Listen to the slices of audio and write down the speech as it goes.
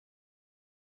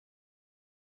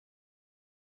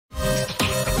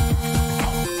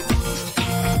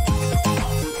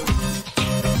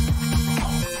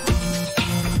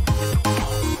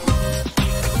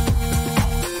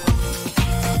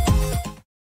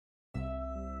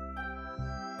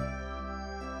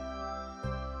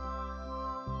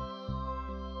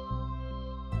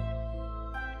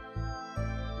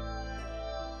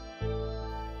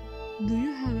Do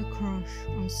you have a crush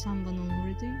on someone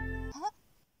already? Huh?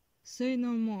 Say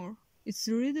no more. It's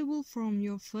readable from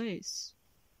your face.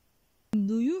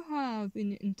 Do you have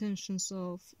any intentions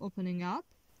of opening up?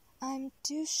 I'm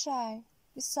too shy.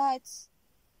 Besides,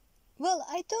 well,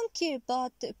 I don't care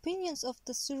about the opinions of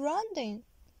the surrounding.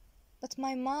 But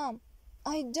my mom,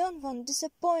 I don't want to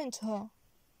disappoint her.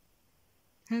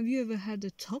 Have you ever had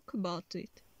a talk about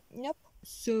it? Nope.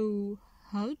 So,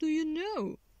 how do you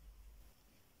know?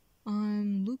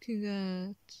 I'm looking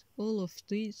at all of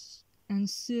this and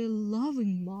see a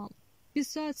loving mom.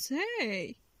 Besides,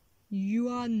 hey, you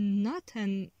are not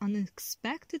an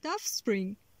unexpected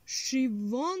offspring. She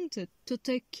wanted to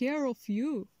take care of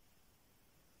you.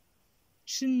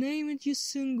 She named you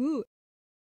Sungu.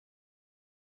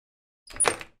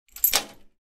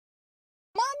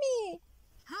 Mommy!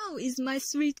 How is my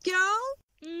sweet girl?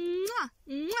 Mwah,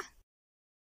 mwah.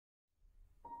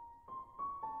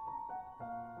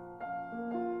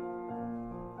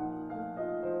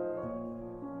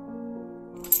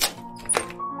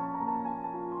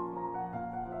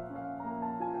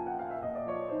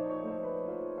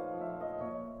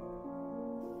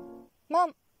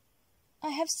 Mom, I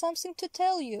have something to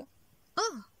tell you.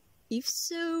 Oh, if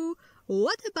so,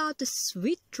 what about the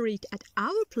sweet treat at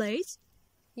our place?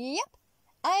 Yep,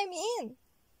 I'm in.